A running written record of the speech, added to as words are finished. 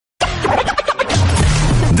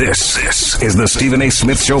This is the Stephen A.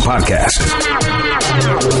 Smith Show podcast.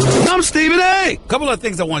 I'm Stephen A. Couple of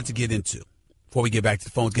things I wanted to get into before we get back to the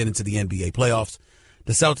phones, get into the NBA playoffs.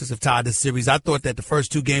 The Celtics have tied this series. I thought that the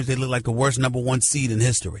first two games, they looked like the worst number one seed in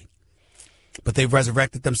history. But they've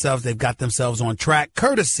resurrected themselves. They've got themselves on track,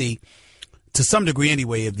 courtesy, to some degree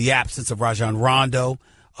anyway, of the absence of Rajon Rondo,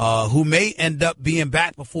 who may end up being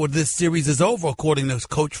back before this series is over, according to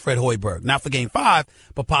Coach Fred Hoiberg. Not for Game 5,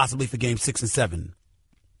 but possibly for Game 6 and 7.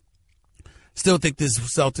 Still think this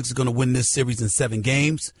Celtics are going to win this series in 7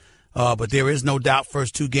 games. But there is no doubt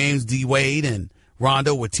first two games, D. Wade and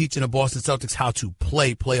Rondo were teaching the Boston Celtics how to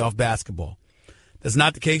play playoff basketball. That's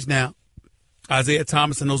not the case now. Isaiah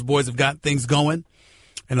Thomas and those boys have got things going,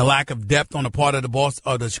 and the lack of depth on the part of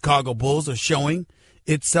the Chicago Bulls are showing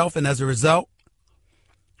itself, and as a result,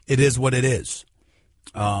 it is what it is.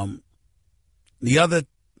 The other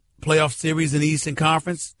playoff series in the Eastern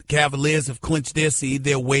Conference, the Cavaliers have clinched their seed.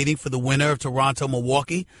 They're waiting for the winner of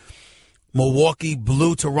Toronto-Milwaukee. Milwaukee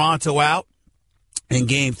blew Toronto out in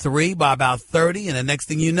Game 3 by about 30, and the next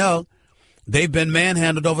thing you know, they've been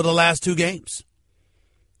manhandled over the last 2 games.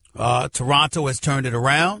 Toronto has turned it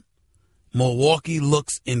around. Milwaukee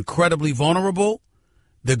looks incredibly vulnerable.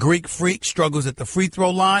 The Greek Freak struggles at the free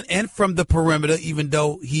throw line and from the perimeter, even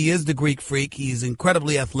though he is the Greek Freak. He's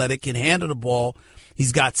incredibly athletic, can handle the ball.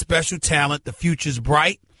 He's got special talent. The future's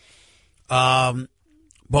bright. But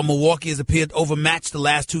Milwaukee has appeared overmatched the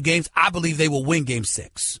last 2 games. I believe they will win Game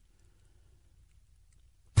 6.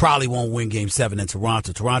 Probably won't win Game 7 in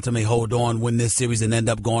Toronto. Toronto may hold on, win this series, and end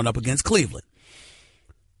up going up against Cleveland.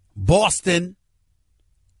 Boston,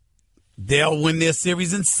 they'll win their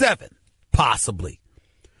series in 7, possibly.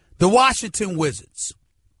 The Washington Wizards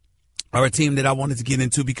are a team that I wanted to get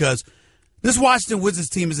into because this Washington Wizards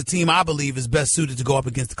team is a team I believe is best suited to go up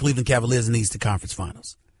against the Cleveland Cavaliers in the Eastern Conference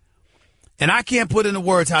Finals. And I can't put into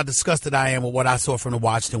words how disgusted I am with what I saw from the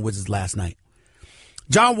Washington Wizards last night.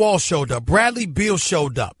 John Wall showed up. Bradley Beal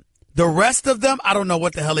showed up. The rest of them, I don't know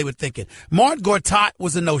what the hell they were thinking. Martin Gortat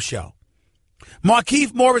was a no-show.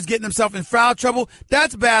 Markieff Morris getting himself in foul trouble,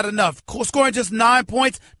 that's bad enough. Scoring just 9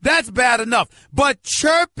 points, that's bad enough. But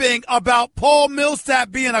chirping about Paul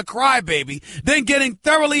Millsap being a crybaby, then getting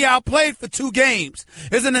thoroughly outplayed for 2 games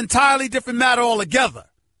is an entirely different matter altogether.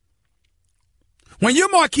 When you're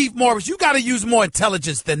Markieff Morris, you got to use more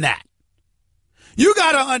intelligence than that. You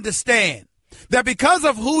got to understand that because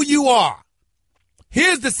of who you are,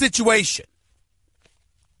 here's the situation.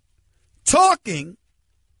 Talking,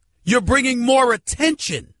 you're bringing more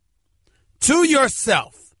attention to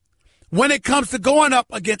yourself when it comes to going up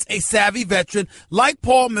against a savvy veteran like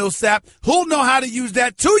Paul Millsap, who'll know how to use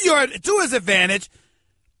that to his advantage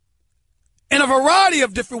in a variety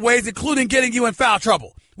of different ways, including getting you in foul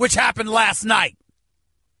trouble, which happened last night.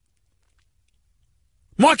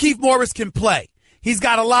 Markieff Morris can play. He's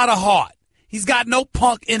got a lot of heart. He's got no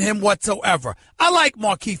punk in him whatsoever. I like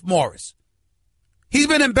Markieff Morris. He's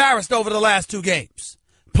been embarrassed over the last 2 games.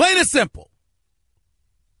 Plain and simple.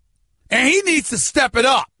 And he needs to step it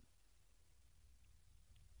up.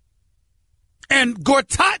 And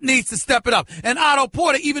Gortat needs to step it up. And Otto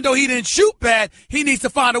Porter, even though he didn't shoot bad, he needs to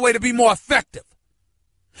find a way to be more effective.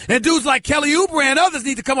 And dudes like Kelly Oubre and others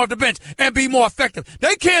need to come off the bench and be more effective.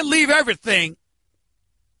 They can't leave everything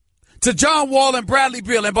to John Wall and Bradley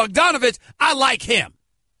Beal. And Bogdanovich, I like him.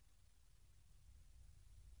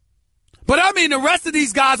 But I mean, the rest of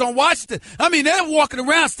these guys on Washington, I mean, they're walking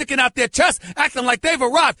around sticking out their chests, acting like they've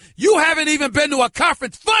arrived. You haven't even been to a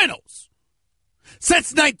conference finals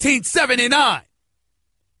since 1979.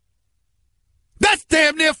 That's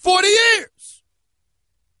damn near 40 years.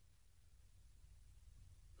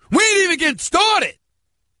 We ain't even getting started.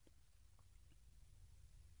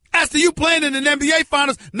 As to you playing in an NBA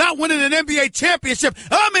finals, not winning an NBA championship,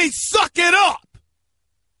 I mean, suck it up.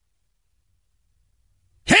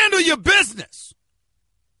 Handle your business.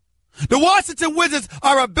 The Washington Wizards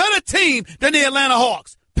are a better team than the Atlanta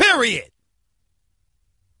Hawks, period.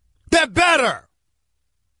 They're better.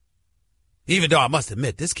 Even though I must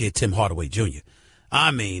admit, this kid, Tim Hardaway Jr.,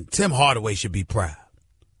 I mean, Tim Hardaway should be proud.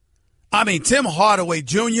 I mean, Tim Hardaway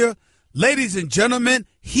Jr., ladies and gentlemen,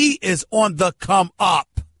 he is on the come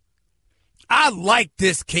up. I like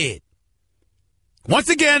this kid. Once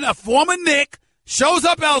again, a former Knick shows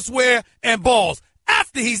up elsewhere and balls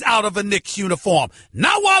after he's out of a Knicks uniform,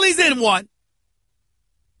 not while he's in one.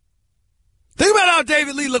 Think about how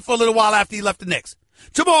David Lee looked for a little while after he left the Knicks.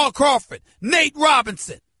 Jamal Crawford, Nate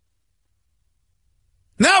Robinson.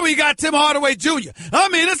 Now we got Tim Hardaway Jr. I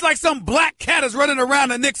mean, it's like some black cat is running around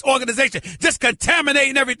the Knicks organization, just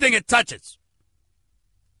contaminating everything it touches.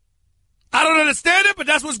 I don't understand it, but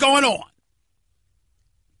that's what's going on.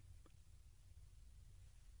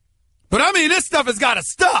 But, I mean, this stuff has got to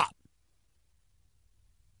stop.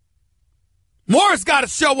 Morris got to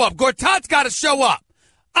show up. Gortat's got to show up.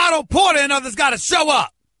 Otto Porter and others got to show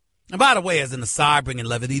up. And by the way, as an aside, bringing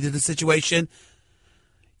levity to the situation,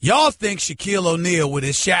 y'all think Shaquille O'Neal with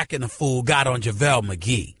his Shaq and the Fool got on JaVale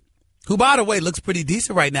McGee, who, by the way, looks pretty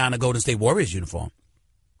decent right now in the Golden State Warriors uniform.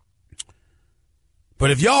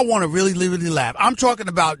 But if y'all want to really, really laugh, I'm talking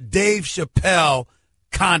about Dave Chappelle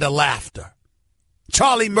kind of laughter.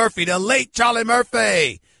 Charlie Murphy, the late Charlie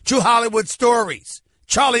Murphy, True Hollywood Stories,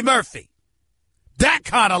 Charlie Murphy. That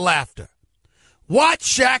kind of laughter. Watch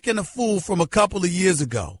Shaq and the Fool from a couple of years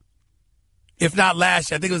ago. If not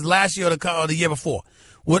last year, I think it was last year or the year before,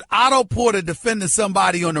 with Otto Porter defending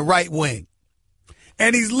somebody on the right wing.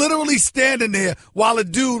 And he's literally standing there while a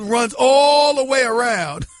dude runs all the way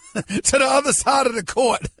around to the other side of the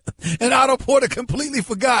court. And Otto Porter completely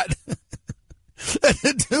forgot. And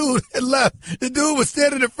the dude had left. The dude was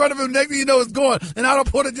standing in front of him. Next thing you know, it's gone. And Otto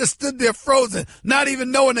Porter just stood there frozen, not even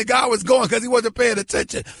knowing the guy was going because he wasn't paying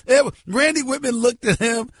attention. Randy Whitman looked at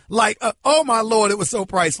him like, oh, my Lord, it was so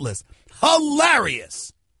priceless.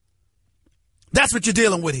 Hilarious. That's what you're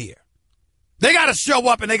dealing with here. They got to show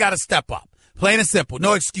up and they got to step up. Plain and simple.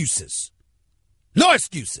 No excuses. No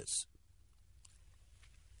excuses.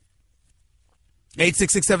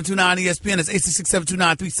 866-729-ESPN. It's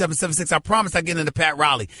 866-729-3776. I promise I get into Pat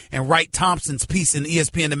Rile and Wright Thompson's piece in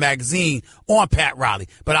ESPN the magazine on Pat Rile.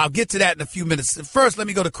 But I'll get to that in a few minutes. First, let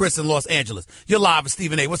me go to Chris in Los Angeles. You're live with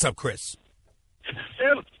Stephen A. What's up, Chris?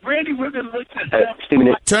 Randy Whitman looked at Stephen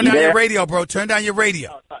A. Turn down your radio, bro. Turn down your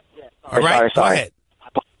radio. All right? Sorry. Go ahead.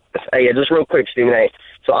 Hey, yeah, just real quick, Stephen A.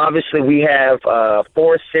 So, obviously, we have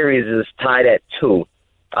 4 series is tied at 2.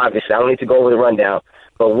 Obviously, I don't need to go over the rundown.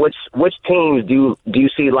 But which teams do you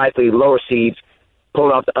see likely lower seeds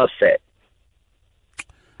pulling off the upset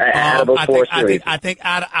out of those 4 series? I think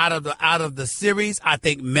out of the series, I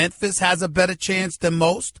think Memphis has a better chance than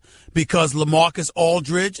most because LaMarcus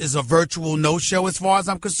Aldridge is a virtual no-show as far as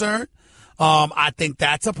I'm concerned. I think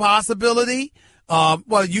that's a possibility.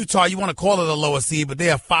 Well, Utah, you want to call it a lower seed, but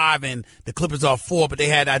they are 5 and the Clippers are 4, but they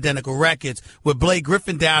had identical records. With Blake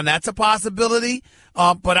Griffin down, that's a possibility.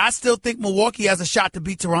 But I still think Milwaukee has a shot to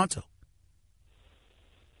beat Toronto.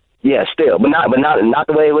 Yeah, still, but not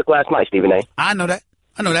the way it looked last night, Stephen A. I know that.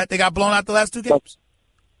 They got blown out the last 2 games.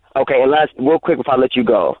 Okay, and real quick before I let you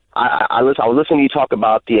go, I was listening to you talk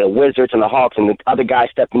about the Wizards and the Hawks and the other guys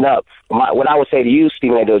stepping up. What I would say to you,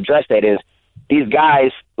 Stephen A., to address that is these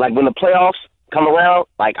guys, like when the playoffs come around,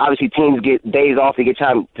 like obviously teams get days off, they get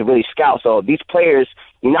time to really scout. So these players,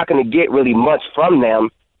 you're not going to get really much from them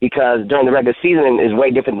because during the regular season is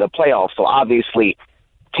way different than the playoffs. So obviously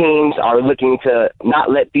teams are looking to not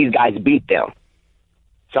let these guys beat them.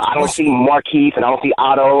 So I don't see Markieff and I don't see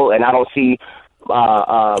Otto and I don't see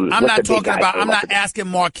I'm not asking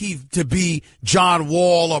Markieff to be John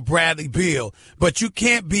Wall or Bradley Beal, but you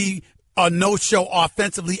can't be a no-show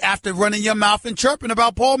offensively after running your mouth and chirping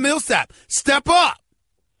about Paul Millsap. Step up.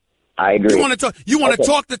 I agree. You want to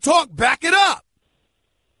talk the talk, back it up.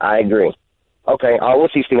 I agree. Okay, we'll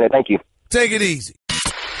see, Stephen A. Thank you. Take it easy.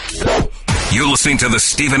 You're listening to the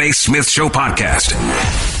Stephen A. Smith Show podcast.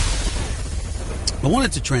 I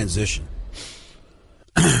wanted to transition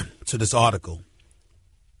to this article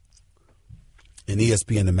in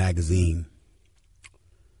ESPN the magazine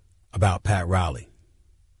about Pat Rile.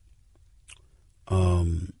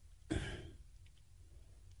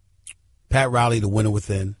 Pat Rile, the winner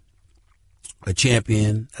within, a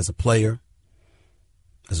champion as a player,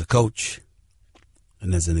 as a coach,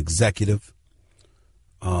 and as an executive.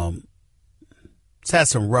 It's had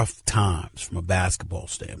some rough times from a basketball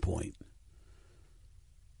standpoint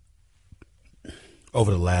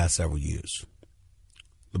over the last several years.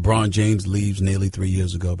 LeBron James leaves nearly 3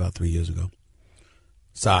 years ago, about 3 years ago.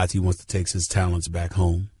 Decides he wants to take his talents back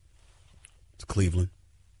home to Cleveland.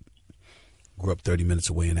 Grew up 30 minutes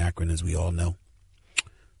away in Akron, as we all know.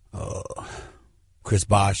 Chris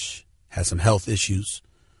Bosh has some health issues,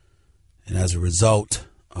 and as a result,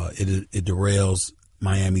 it derails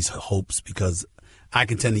Miami's hopes because I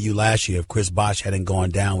contend to you last year if Chris Bosh hadn't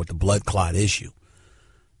gone down with the blood clot issue,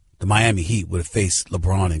 the Miami Heat would have faced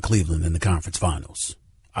LeBron and Cleveland in the conference finals.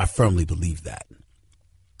 I firmly believe that.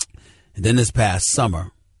 And then this past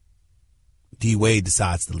summer, D. Wade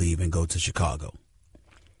decides to leave and go to Chicago.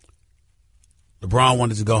 LeBron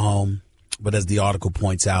wanted to go home, but as the article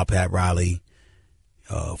points out, Pat Rile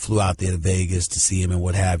flew out there to Vegas to see him and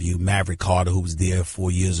what have you. Maverick Carter, who was there 4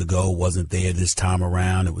 years ago, wasn't there this time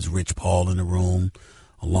around. It was Rich Paul in the room,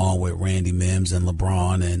 along with Randy Mims and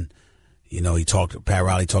LeBron. And, you know, Pat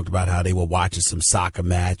Rile talked about how they were watching some soccer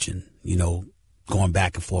match and, you know, going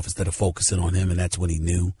back and forth instead of focusing on him, and that's when he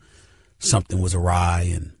knew something was awry,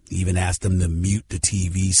 and he even asked them to mute the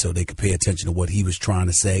TV so they could pay attention to what he was trying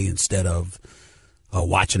to say instead of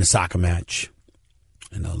watching a soccer match.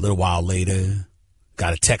 And a little while later,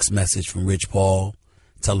 got a text message from Rich Paul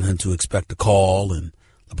telling him to expect a call, and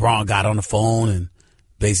LeBron got on the phone and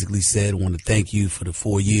basically said, I want to thank you for the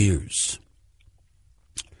 4 years.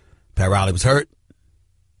 Pat Rile was hurt.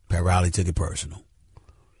 Pat Rile took it personal.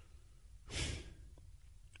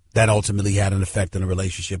 That ultimately had an effect on the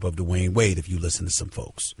relationship of Dwayne Wade, if you listen to some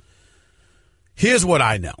folks. Here's what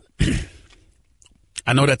I know.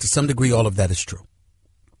 I know that to some degree all of that is true.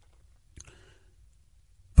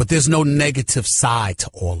 But there's no negative side to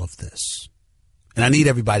all of this. And I need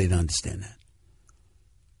everybody to understand that.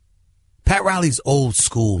 Pat Riley's old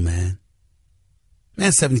school, man.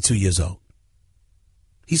 Man's 72 years old.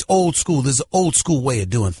 He's old school. There's an old school way of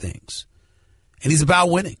doing things. And he's about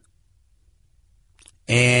winning.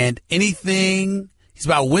 And anything, he's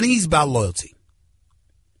about winning, he's about loyalty.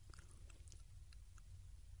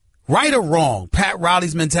 Right or wrong, Pat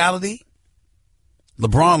Riley's mentality,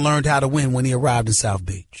 LeBron learned how to win when he arrived in South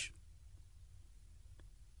Beach.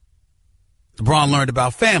 LeBron learned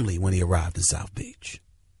about family when he arrived in South Beach.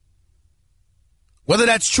 Whether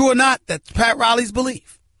that's true or not, that's Pat Riley's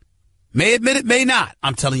belief. May admit it, may not.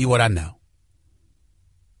 I'm telling you what I know.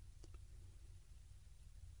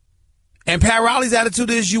 And Pat Riley's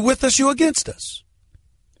attitude is, you with us, you against us.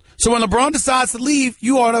 So when LeBron decides to leave,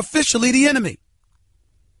 you are officially the enemy.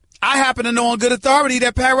 I happen to know on good authority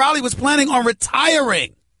that Pat Riley was planning on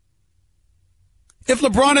retiring if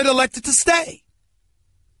LeBron had elected to stay.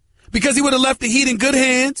 Because he would have left the Heat in good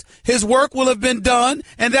hands, his work will have been done,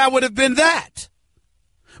 and that would have been that.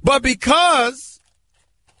 But because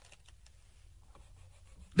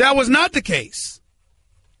that was not the case,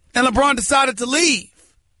 and LeBron decided to leave,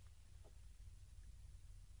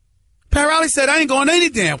 Pat Riley said, I ain't going to any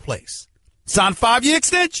damn place. Signed a 5-year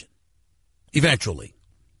extension. Eventually.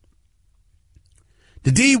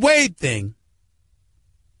 The D. Wade thing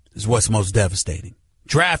is what's most devastating.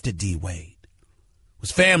 Drafted D. Wade.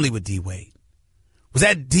 Was family with D. Wade. Was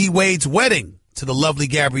at D. Wade's wedding to the lovely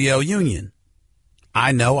Gabrielle Union.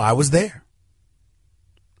 I know, I was there.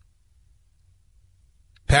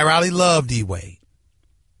 Pat Riley loved D. Wade.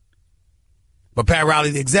 But Pat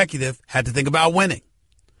Riley, the executive, had to think about winning.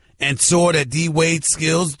 And saw that D. Wade's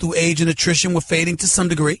skills through age and attrition were fading to some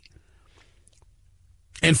degree.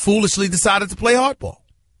 And foolishly decided to play hardball.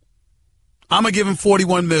 I'm going to give him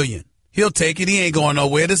 $41 million. He'll take it. He ain't going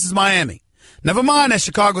nowhere. This is Miami. Never mind that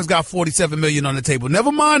Chicago's got $47 million on the table.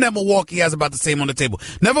 Never mind that Milwaukee has about the same on the table.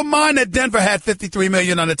 Never mind that Denver had $53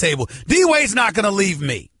 million on the table. D. Wade's not going to leave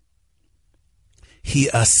me.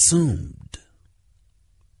 He assumed.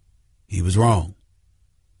 He was wrong.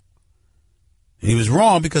 And he was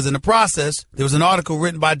wrong because in the process, there was an article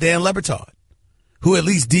written by Dan Lebertard, who at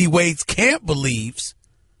least D. Wade's camp believes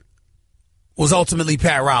was ultimately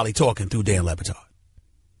Pat Riley talking through Dan Lebertard.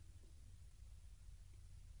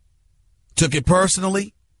 Took it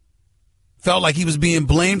personally, felt like he was being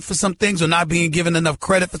blamed for some things or not being given enough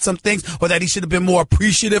credit for some things or that he should have been more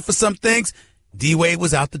appreciative for some things. D. Wade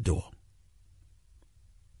was out the door.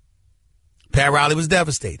 Pat Riley was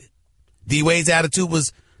devastated. D. Wade's attitude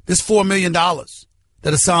was, this $4 million that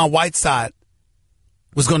Hassan Whiteside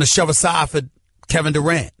was going to shove aside for Kevin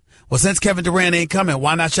Durant. Well, since Kevin Durant ain't coming,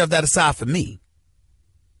 why not shove that aside for me?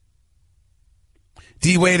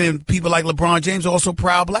 D. Wade and people like LeBron James are also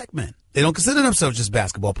proud black men. They don't consider themselves just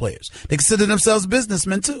basketball players. They consider themselves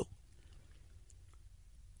businessmen too.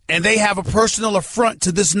 And they have a personal affront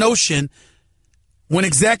to this notion when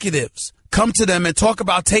executives come to them and talk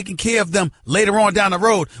about taking care of them later on down the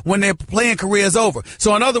road when their playing career is over.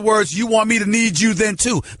 So in other words, you want me to need you then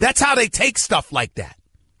too. That's how they take stuff like that.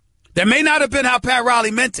 That may not have been how Pat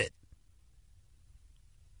Riley meant it.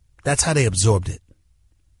 That's how they absorbed it.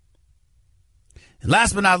 And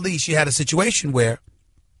last but not least, you had a situation where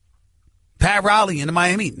Pat Riley in the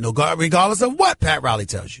Miami Heat, regardless of what Pat Riley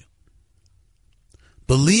tells you,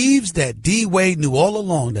 believes that D. Wade knew all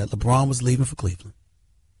along that LeBron was leaving for Cleveland.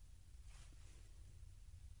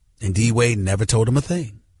 And D. Wade never told him a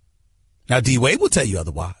thing. Now, D. Wade will tell you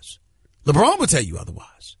otherwise. LeBron will tell you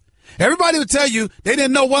otherwise. Everybody will tell you they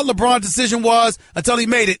didn't know what LeBron's decision was until he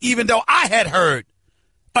made it, even though I had heard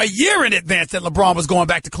a year in advance that LeBron was going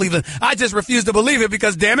back to Cleveland. I just refused to believe it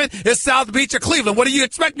because, damn it, it's South Beach or Cleveland. What do you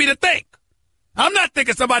expect me to think? I'm not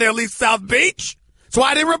thinking somebody will leave South Beach, so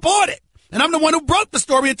I didn't report it. And I'm the one who broke the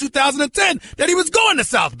story in 2010 that he was going to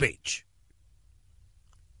South Beach.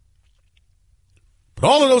 But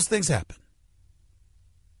all of those things happen.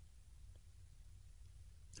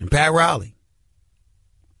 And Pat Riley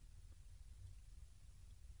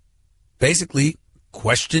basically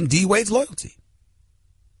questioned D-Wade's loyalty.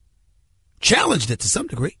 Challenged it to some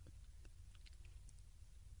degree.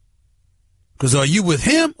 Because are you with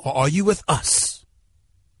him or are you with us?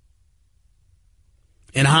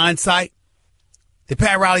 In hindsight, did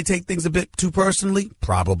Pat Rile take things a bit too personally?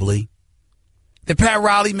 Probably. Did Pat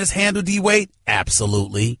Rile mishandle D-Wade?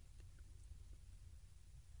 Absolutely.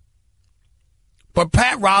 But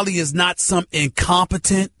Pat Rile is not some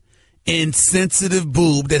incompetent, insensitive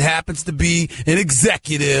boob that happens to be an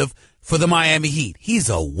executive for the Miami Heat. He's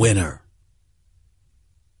a winner.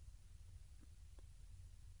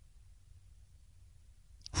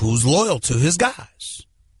 Who's loyal to his guys.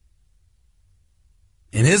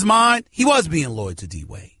 In his mind, he was being loyal to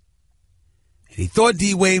D-Wade. And he thought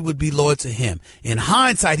D-Wade would be loyal to him. In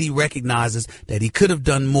hindsight, he recognizes that he could have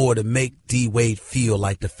done more to make D-Wade feel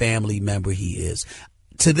like the family member he is.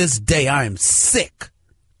 To this day, I am sick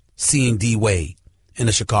seeing D-Wade in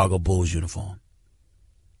a Chicago Bulls uniform.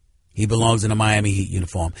 He belongs in a Miami Heat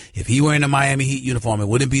uniform. If he were in a Miami Heat uniform, it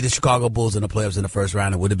wouldn't be the Chicago Bulls in the playoffs in the first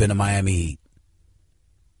round. It would have been the Miami Heat.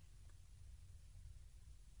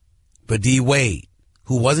 But D-Wade,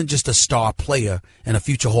 who wasn't just a star player and a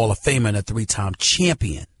future Hall of Famer and a three-time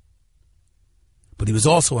champion, but he was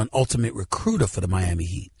also an ultimate recruiter for the Miami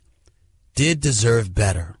Heat, did deserve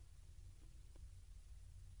better.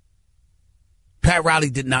 Pat Rile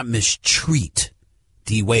did not mistreat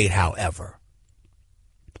D-Wade, however,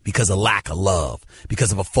 because of lack of love,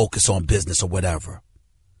 because of a focus on business or whatever.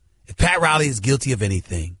 If Pat Rile is guilty of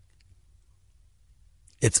anything,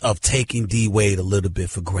 it's of taking D-Wade a little bit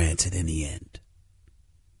for granted in the end.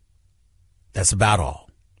 That's about all.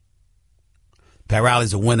 Pat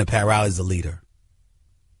Riley's a winner. Pat Riley's a leader.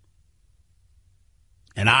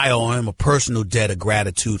 And I owe him a personal debt of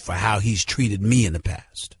gratitude for how he's treated me in the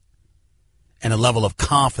past and a level of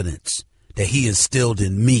confidence that he instilled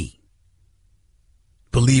in me,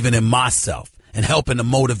 believing in myself and helping to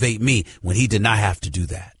motivate me when he did not have to do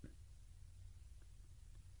that.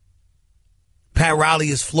 Pat Rile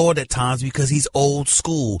is flawed at times because he's old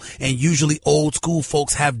school, and usually old school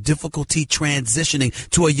folks have difficulty transitioning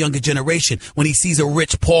to a younger generation. When he sees a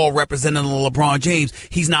Rich Paul representing LeBron James,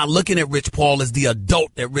 he's not looking at Rich Paul as the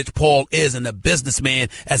adult that Rich Paul is and the businessman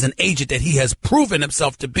as an agent that he has proven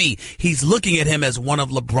himself to be. He's looking at him as one of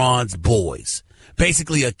LeBron's boys,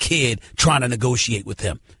 basically a kid trying to negotiate with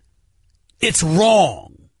him. It's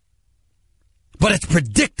wrong, but it's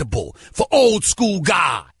predictable for old school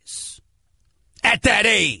guys at that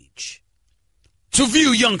age to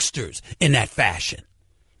view youngsters in that fashion.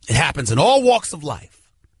 It happens in all walks of life.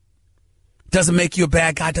 Doesn't make you a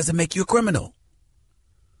bad guy, doesn't make you a criminal.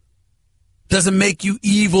 Doesn't make you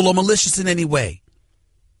evil or malicious in any way.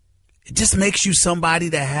 It just makes you somebody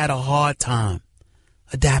that had a hard time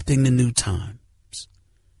adapting to new times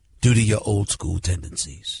due to your old school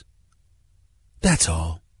tendencies. That's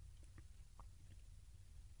all.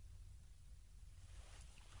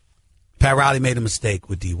 Pat Rile made a mistake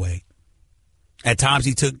with D-Wade. At times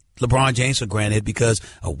he took LeBron James for granted because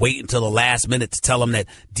of waiting until the last minute to tell him that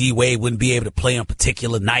D-Wade wouldn't be able to play on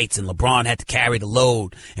particular nights and LeBron had to carry the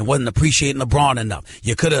load and wasn't appreciating LeBron enough.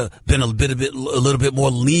 You could have been a little bit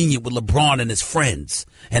more lenient with LeBron and his friends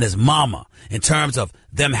and his mama in terms of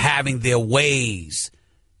them having their ways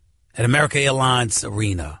at America Airlines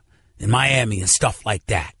Arena in Miami and stuff like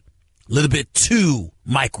that. A little bit too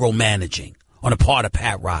micromanaging on the part of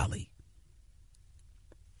Pat Rile.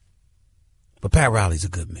 But Pat Riley's a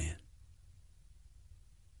good man.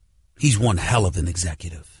 He's one hell of an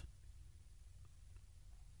executive.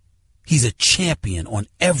 He's a champion on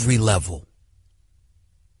every level.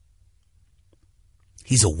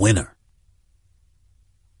 He's a winner.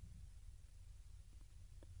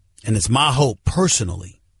 And it's my hope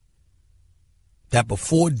personally that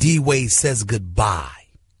before D-Wade says goodbye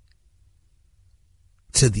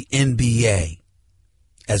to the NBA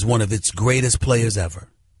as one of its greatest players ever,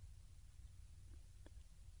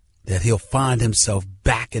 that he'll find himself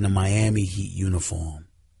back in a Miami Heat uniform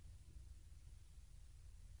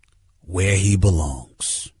where he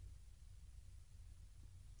belongs.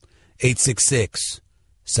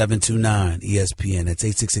 866-729-ESPN. That's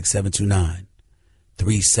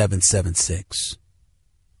 866-729-3776.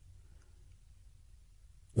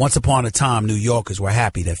 Once upon a time, New Yorkers were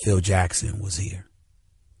happy that Phil Jackson was here.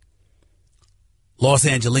 Los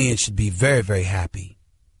Angeles should be very, very happy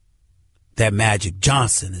that Magic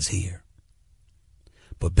Johnson is here.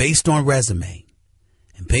 But based on resume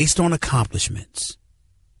and based on accomplishments,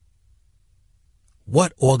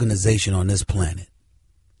 what organization on this planet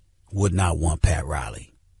would not want Pat Rile?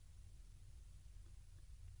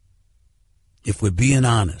 If we're being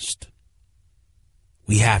honest,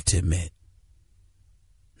 we have to admit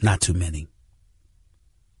Not too many.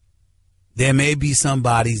 There may be some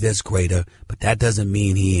bodies that's greater, but that doesn't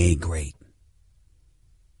mean he ain't great.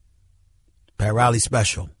 Pat Rile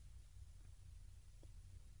special.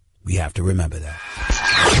 We have to remember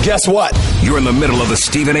that. Guess what? You're in the middle of the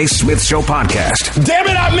Stephen A. Smith Show podcast. Damn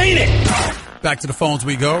it, I mean it! Back to the phones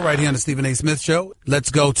we go, right here on the Stephen A. Smith Show.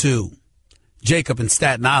 Let's go to Jacob in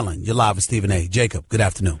Staten Island. You're live with Stephen A. Jacob, good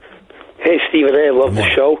afternoon. Hey, Stephen A. I love the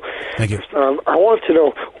show. Thank you. I want to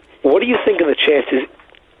know, what do you think of the chances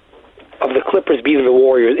of the Clippers beating the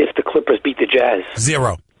Warriors if the Clippers beat the Jazz?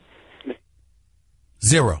 Zero.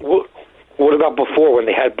 What about before when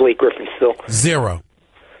they had Blake Griffin still? Zero.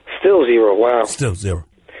 Still zero. Wow. Still zero.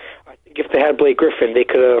 I think if they had Blake Griffin, they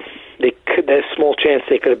could. There's a small chance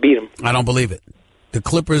they could have beat him. I don't believe it. The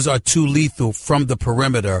Clippers are too lethal from the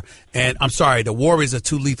perimeter, and I'm sorry, the Warriors are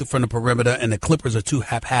too lethal from the perimeter, and the Clippers are too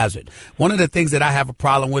haphazard. One of the things that I have a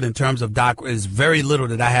problem with in terms of Doc is very little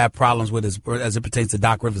that I have problems with as it pertains to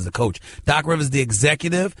Doc Rivers, the coach. Doc Rivers, the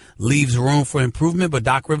executive, leaves room for improvement, but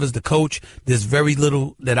Doc Rivers, the coach, there's very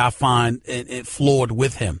little that I find it flawed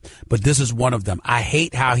with him. But this is one of them. I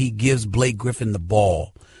hate how he gives Blake Griffin the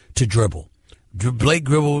ball to dribble. Blake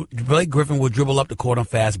Griffin will dribble up the court on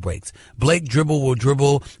fast breaks. Blake will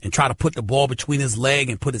dribble and try to put the ball between his leg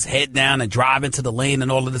and put his head down and drive into the lane and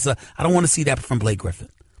all of this stuff. I don't want to see that from Blake Griffin.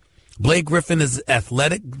 Blake Griffin is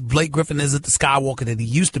athletic. Blake Griffin isn't the Skywalker that he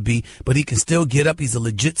used to be, but he can still get up. He's a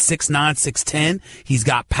legit 6'9", 6'10". He's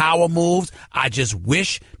got power moves. I just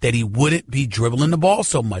wish that he wouldn't be dribbling the ball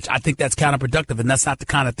so much. I think that's counterproductive, and that's not the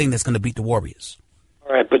kind of thing that's going to beat the Warriors.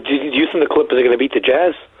 All right, but do you think the Clippers are going to beat the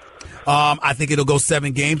Jazz? I think it'll go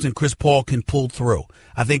 7 games, and Chris Paul can pull through.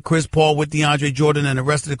 I think Chris Paul with DeAndre Jordan and the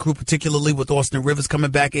rest of the crew, particularly with Austin Rivers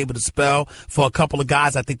coming back, able to spell for a couple of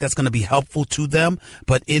guys, I think that's going to be helpful to them.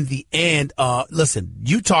 But in the end, listen,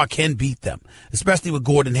 Utah can beat them, especially with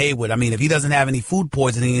Gordon Hayward. I mean, if he doesn't have any food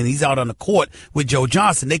poisoning and he's out on the court with Joe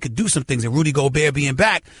Johnson, they could do some things. And Rudy Gobert being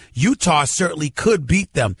back, Utah certainly could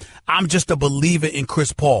beat them. I'm just a believer in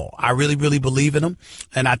Chris Paul. I really, really believe in him,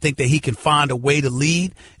 and I think that he can find a way to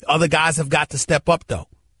lead. Other guys have got to step up, though.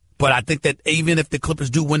 But I think that even if the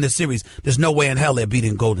Clippers do win the series, there's no way in hell they're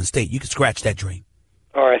beating Golden State. You can scratch that dream.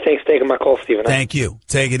 All right, thanks for taking my call, Stephen A. Thank you.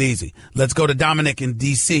 Take it easy. Let's go to Dominic in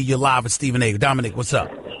D.C. You're live with Stephen A. Dominic, what's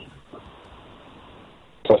up?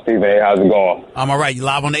 So, Stephen A., how's it going? I'm all right. You're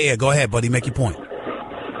live on the air. Go ahead, buddy. Make your point.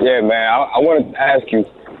 Yeah, man, I wanted to ask you,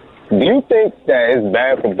 do you think that it's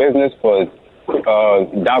bad for business for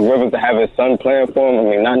Doc Rivers to have his son playing for him? I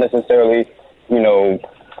mean, not necessarily,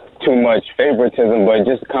 too much favoritism, but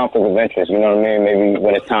just conflict of interest. You know what I mean? Maybe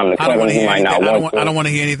when it's time to cut him, he might not want to. I don't want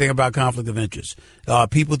to hear anything about conflict of interest.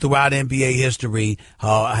 People throughout NBA history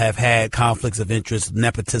have had conflicts of interest,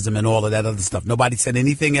 nepotism, and all of that other stuff. Nobody said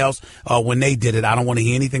anything else when they did it. I don't want to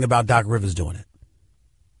hear anything about Doc Rivers doing it.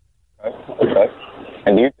 Okay.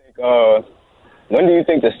 And do you think when do you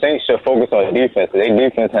think the Saints should focus on defense? Their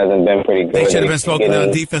defense hasn't been pretty good. They should have been focusing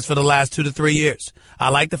on defense for the last 2 to 3 years. I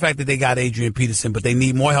like the fact that they got Adrian Peterson, but they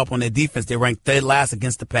need more help on their defense. They ranked dead last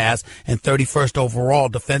against the pass and 31st overall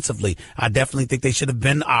defensively. I definitely think they should have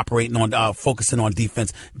been operating on focusing on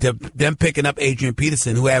defense. Them picking up Adrian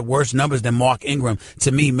Peterson, who had worse numbers than Mark Ingram,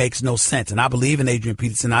 to me makes no sense. And I believe in Adrian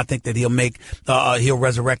Peterson. I think that he'll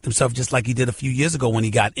resurrect himself just like he did a few years ago when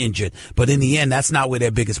he got injured. But in the end, that's not where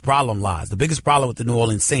their biggest problem lies. The biggest problem with the New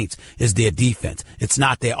Orleans Saints is their defense. It's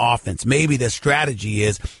not their offense. Maybe their strategy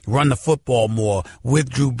is run the football more with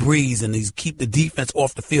Drew Brees and keep the defense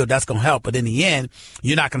off the field. That's going to help. But in the end,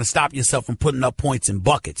 you're not going to stop yourself from putting up points in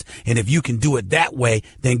buckets. And if you can do it that way,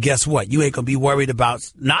 then guess what? You ain't going to be worried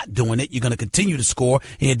about not doing it. You're going to continue to score,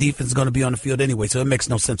 and your defense is going to be on the field anyway. So it makes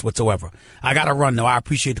no sense whatsoever. I got to run, though. I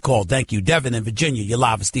appreciate the call. Thank you. Devin in Virginia, you're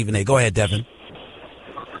live with Stephen A. Go ahead, Devin.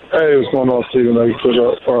 Hey, what's going on, Stephen A?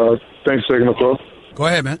 Thanks for taking the call. Go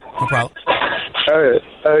ahead, man. No problem. Hey,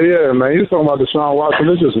 yeah, man. You talking about Deshaun Watson?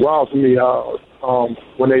 It's just wild to me how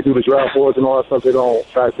when they do the draft boards and all that stuff, they don't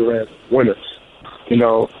factor in winners.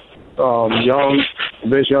 Vince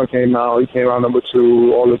Young came out. He came out number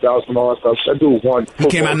 2. All the doubts and all that stuff. That dude won. He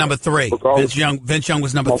came out number 3. Vince Young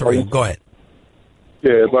was number 3. Go ahead.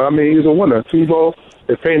 Yeah, but I mean, he's a winner. Tebow,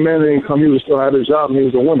 if Peyton Manning didn't come, he would still have his job, and he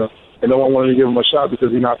was a winner. And no one wanted to give him a shot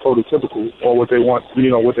because he's not prototypical or what they want,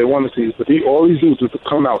 what they want to see. But all these dudes are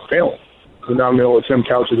come out failing. You know what I mean? Or Tim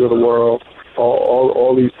Couches of the world,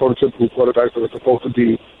 all these prototypical quarterbacks that are supposed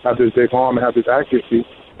to have this big arm and have this accuracy,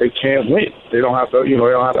 they can't win. They don't have to, they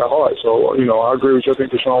don't have that heart. So, I agree with you. I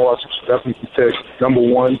think Deshaun Watson should definitely take number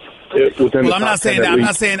 1 within the I'm not saying that.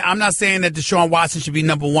 I'm not saying that Deshaun Watson should be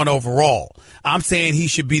number 1 overall. I'm saying he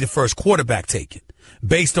should be the first quarterback taken.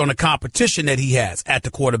 based on the competition that he has at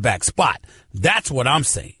the quarterback spot. That's what I'm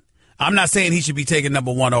saying. I'm not saying he should be taken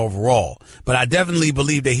number 1 overall, but I definitely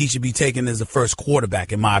believe that he should be taken as the first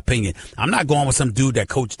quarterback, in my opinion. I'm not going with some dude that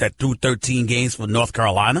coached that threw 13 games for North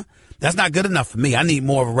Carolina. That's not good enough for me. I need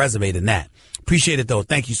more of a resume than that. Appreciate it, though.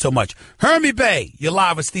 Thank you so much. Hermie Bay, you're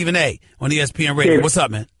live with Stephen A. on ESPN Radio. Hey, what's up,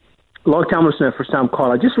 man? Long time listener, first time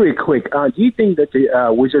caller. Just really quick, do you think that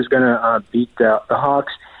the Wizards going to beat the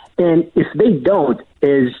Hawks? And if they don't,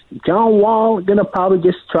 is John Wall going to probably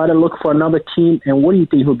just try to look for another team? And what do you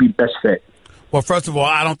think would be best fit? Well, first of all,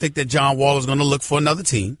 I don't think that John Wall is going to look for another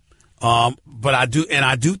team. But I do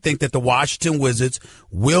think that the Washington Wizards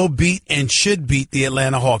will beat and should beat the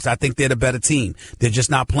Atlanta Hawks. I think they're the better team. They're just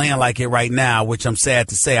not playing like it right now, which I'm sad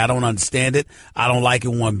to say. I don't understand it. I don't like it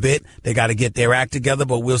one bit. They got to get their act together,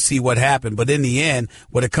 but we'll see what happens. But in the end,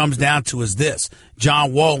 what it comes down to is this.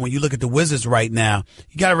 John Wall, when you look at the Wizards right now,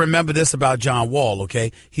 you got to remember this about John Wall,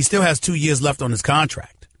 okay? He still has 2 years left on his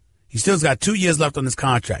contract. He still's got 2 years left on his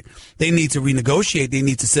contract. They need to renegotiate. They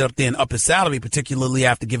need to sit up there and up his salary, particularly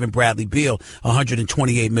after giving Bradley Beal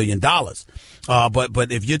 $128 million.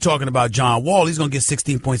 But if you're talking about John Wall, he's going to get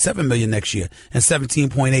 $16.7 million next year and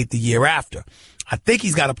 $17.8 the year after. I think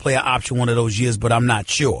he's got to play an option one of those years, but I'm not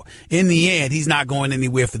sure. In the end, he's not going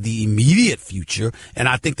anywhere for the immediate future, and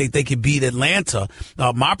I think they could beat Atlanta.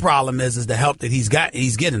 My problem is the help that he's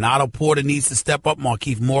getting. Otto Porter needs to step up.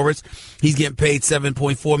 Markieff Morris, he's getting paid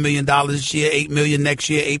 $7.4 million this year, $8 million next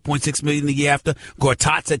year, $8.6 million the year after.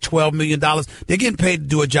 Gortat's at $12 million. They're getting paid to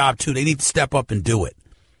do a job, too. They need to step up and do it.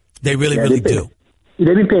 They really do.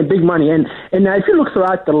 They've been paying big money. And if you look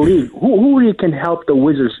throughout the league, who really can help the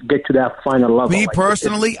Wizards get to that final level? Me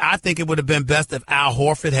personally, I think it would have been best if Al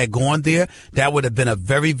Horford had gone there. That would have been a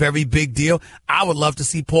very, very big deal. I would love to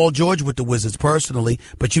see Paul George with the Wizards personally,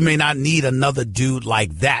 but you may not need another dude like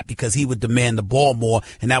that because he would demand the ball more,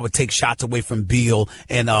 and that would take shots away from Beal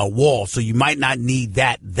and Wall. So you might not need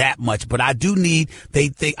that much. But I do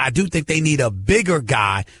think they need a bigger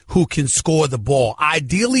guy who can score the ball.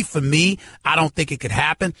 Ideally for me, I don't think it could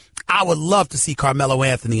happen. I would love to see Carmelo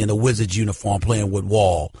Anthony in a Wizards uniform playing with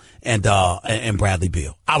Wall and Bradley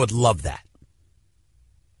Beal. I would love that.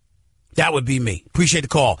 That would be me. Appreciate the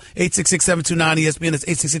call. 866-729-ESPN. That's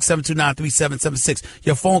 866-729-3776.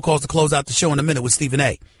 Your phone calls to close out the show in a minute with Stephen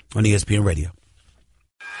A. on ESPN Radio.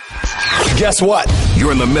 Guess what?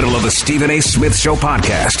 You're in the middle of the Stephen A. Smith Show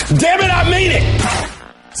podcast. Damn it, I mean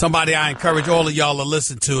it! Somebody I encourage all of y'all to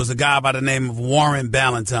listen to is a guy by the name of Warren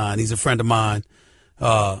Ballentine. He's a friend of mine.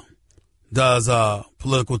 Does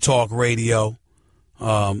political talk radio.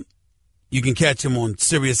 You can catch him on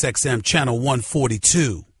Sirius XM channel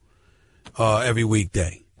 142 every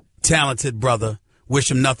weekday. Talented brother. Wish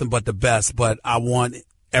him nothing but the best, but I want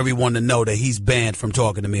everyone to know that he's banned from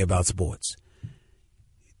talking to me about sports.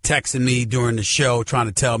 Texting me during the show trying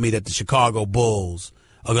to tell me that the Chicago Bulls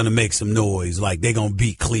are going to make some noise, like they're going to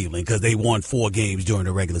beat Cleveland because they won 4 games during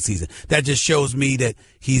the regular season. That just shows me that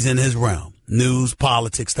he's in his realm. News,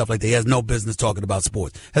 politics, stuff like that. He has no business talking about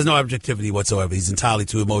sports. Has no objectivity whatsoever. He's entirely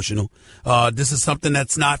too emotional. This is something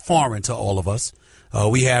that's not foreign to all of us.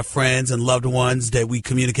 We have friends and loved ones that we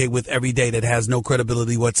communicate with every day that has no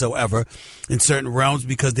credibility whatsoever in certain realms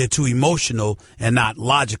because they're too emotional and not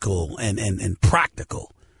logical and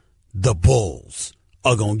practical. The Bulls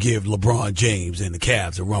are going to give LeBron James and the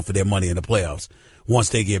Cavs a run for their money in the playoffs once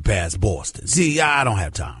they get past Boston. See, I don't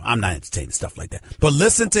have time. I'm not entertaining stuff like that. But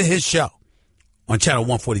listen to his show on channel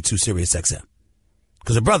 142 Sirius XM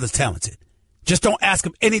because the brother's talented. Just don't ask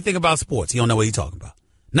him anything about sports. He don't know what he's talking about.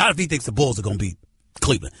 Not if he thinks the Bulls are going to beat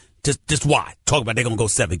Cleveland. Just why? Talk about they're going to go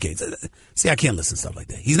 7 games. See, I can't listen to stuff like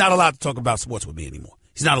that. He's not allowed to talk about sports with me anymore.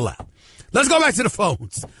 He's not allowed. Let's go back to the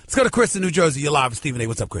phones. Let's go to Chris in New Jersey. You're live with Stephen A.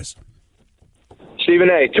 What's up, Chris? Stephen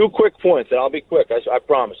A., 2 quick points, and I'll be quick, I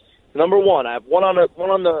promise. Number 1, I have one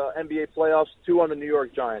on the NBA playoffs, 2 on the New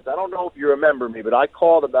York Giants. I don't know if you remember me, but I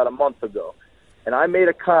called about a month ago, and I made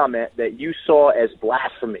a comment that you saw as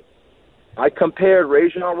blasphemy. I compared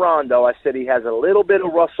Rajon Rondo. I said he has a little bit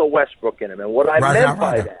of Russell Westbrook in him, and what I meant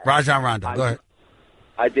by that, Rajon Rondo, go ahead.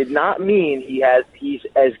 I did not mean he's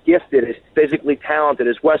as gifted, as physically talented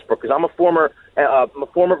as Westbrook, because I'm a former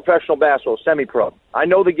professional basketball semi-pro. I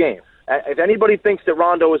know the game. If anybody thinks that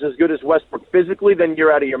Rondo is as good as Westbrook physically, then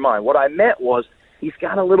you're out of your mind. What I meant was he's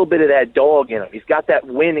got a little bit of that dog in him. He's got that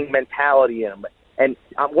winning mentality in him. And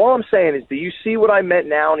all I'm saying is, do you see what I meant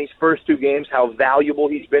now in these first 2 games? How valuable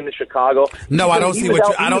he's been to Chicago? No, I don't see what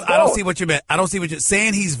you. I don't see what you meant. I don't see what you're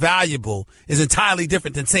saying. He's valuable is entirely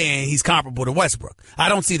different than saying he's comparable to Westbrook. I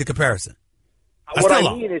don't see the comparison. What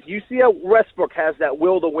I mean is, you see how Westbrook has that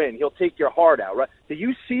will to win. He'll take your heart out, right? Do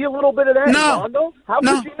you see a little bit of that in Rondo? How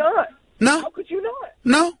could you not? No. How could you not?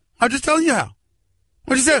 No. I'm just telling you how.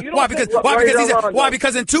 What you say? Why?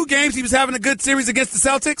 Because in 2 games he was having a good series against the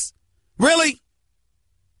Celtics? Really?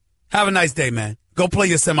 Have a nice day, man. Go play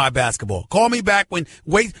your semi-basketball. Call me back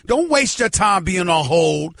don't waste your time being on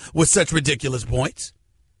hold with such ridiculous points.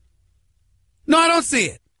 No, I don't see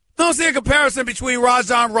it. I don't see a comparison between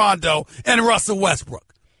Rajon Rondo and Russell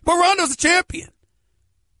Westbrook. But Rondo's a champion.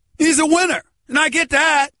 He's a winner, and I get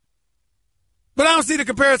that. But I don't see the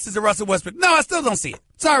comparisons to Russell Westbrook. No, I still don't see it.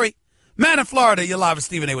 Sorry. Man in Florida, you're live with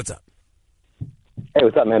Stephen A. What's up? Hey,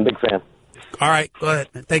 what's up, man? Big fan. All right, go ahead,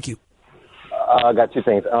 man. Thank you. I got 2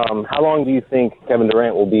 things. How long do you think Kevin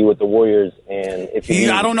Durant will be with the Warriors? And if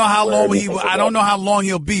I don't know how long I don't know how long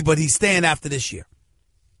he'll be, but he's staying after this year.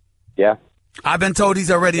 Yeah. I've been told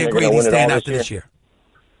he's already agreed he's staying after this year.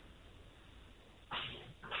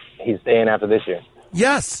 He's staying after this year.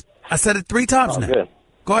 Yes, I said it 3 times now. Good.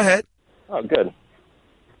 Go ahead. Oh, good.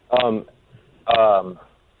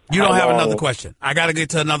 You don't have another question. I got to get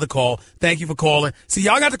to another call. Thank you for calling. See,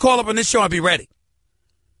 y'all got to call up on this show and be ready.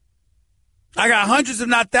 I got hundreds, if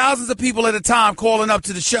not thousands of people at a time calling up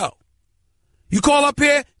to the show. You call up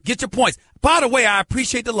here, get your points. By the way, I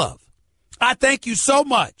appreciate the love. I thank you so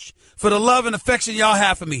much for the love and affection y'all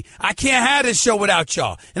have for me. I can't have this show without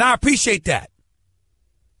y'all, and I appreciate that.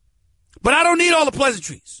 But I don't need all the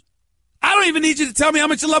pleasantries. I don't even need you to tell me how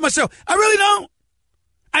much you love my show. I really don't.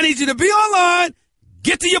 I need you to be online,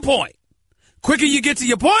 get to your point. Quicker you get to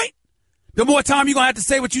your point, the more time you're going to have to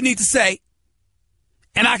say what you need to say,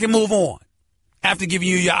 and I can move on after giving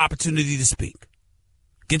you your opportunity to speak.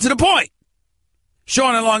 Get to the point.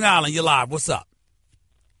 Sean in Long Island, you're live. What's up?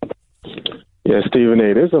 Yeah, Stephen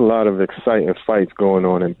A., there's a lot of exciting fights going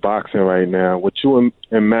on in boxing right now. With you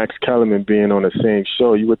and Max Kellerman being on the same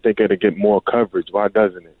show, you would think it'd get more coverage. Why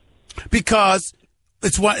doesn't it? Because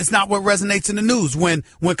it's not what resonates in the news. When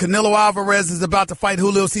Canelo Alvarez is about to fight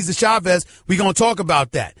Julio Cesar Chavez, we're going to talk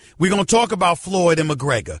about that. We're going to talk about Floyd and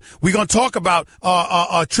McGregor. We're going to talk about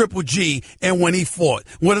Triple G and when he fought,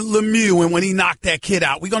 with Lemieux and when he knocked that kid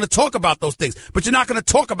out. We're going to talk about those things. But you're not going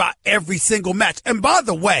to talk about every single match. And by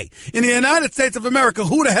the way, in the United States of America,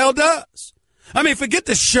 who the hell does? I mean, forget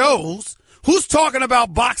the shows. Who's talking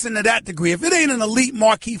about boxing to that degree? If it ain't an elite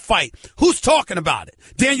marquee fight, who's talking about it?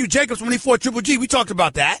 Daniel Jacobs, when he fought Triple G, we talked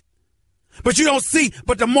about that. But you don't see,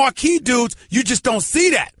 but the marquee dudes, you just don't see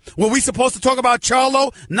that. Were we supposed to talk about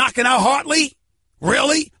Charlo knocking out Hartley?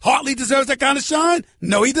 Really? Hartley deserves that kind of shine?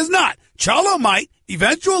 No, he does not. Charlo might,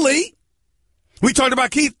 eventually. We talked about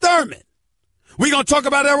Keith Thurman. We're going to talk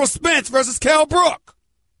about Errol Spence versus Kell Brook.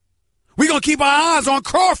 We're going to keep our eyes on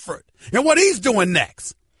Crawford and what he's doing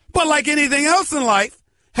next. But like anything else in life,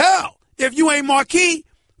 hell, if you ain't marquee,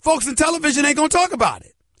 folks in television ain't going to talk about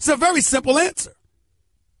it. It's a very simple answer.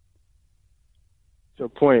 Your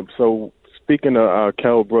point. So speaking of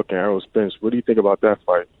Kell Brook and Errol Spence, what do you think about that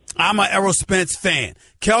fight? I'm an Errol Spence fan.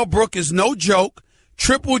 Kell Brook is no joke.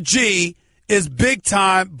 Triple G is big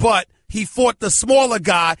time, but he fought the smaller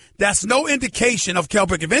guy. That's no indication of Kell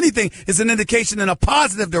Brook. If anything, it's an indication in a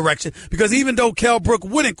positive direction because even though Kell Brook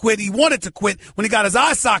wouldn't quit, he wanted to quit when he got his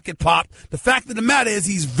eye socket popped. The fact of the matter is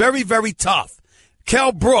he's very, very tough.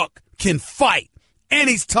 Kell Brook can fight, and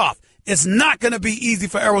he's tough. It's not going to be easy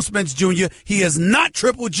for Errol Spence Jr. He is not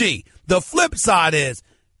Triple G. The flip side is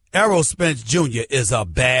Errol Spence Jr. is a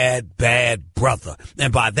bad, bad brother.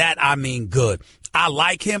 And by that, I mean good. I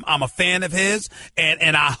like him. I'm a fan of his,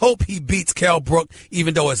 and I hope he beats Kell Brook,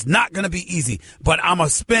 even though it's not going to be easy. But I'm a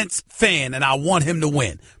Spence fan, and I want him to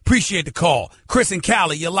win. Appreciate the call. Chris and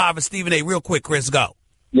Cali, you're live with Stephen A. Real quick, Chris, go.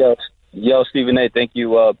 Yo, Stephen A., thank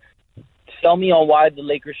you. Tell me on why the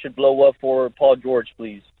Lakers should blow up for Paul George,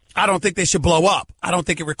 please. I don't think they should blow up. I don't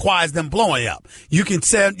think it requires them blowing up. You can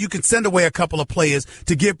send away a couple of players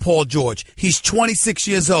to get Paul George. He's 26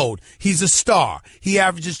 years old. He's a star. He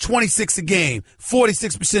averages 26 a game,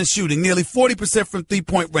 46% shooting, nearly 40% from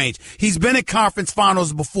three-point range. He's been in conference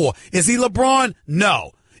finals before. Is he LeBron?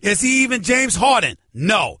 No. Is he even James Harden?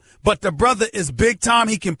 No. But the brother is big time.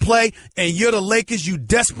 He can play, and you're the Lakers. You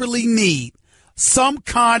desperately need some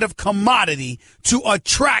kind of commodity to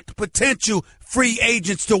attract potential free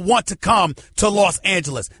agents to want to come to Los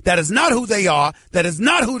Angeles. That is not who they are. That is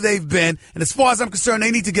not who they've been. And as far as I'm concerned, they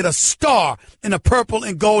need to get a star in the purple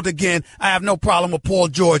and gold again. I have no problem with Paul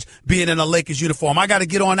George being in a Lakers uniform. I got to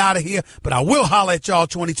get on out of here, but I will holler at y'all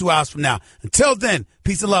 22 hours from now. Until then,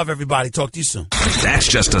 peace and love, everybody. Talk to you soon. That's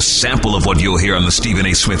just a sample of what you'll hear on the Stephen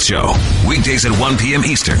A. Smith Show. Weekdays at 1 p.m.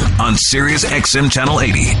 Eastern on Sirius XM Channel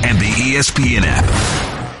 80 and the ESPN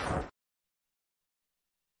app.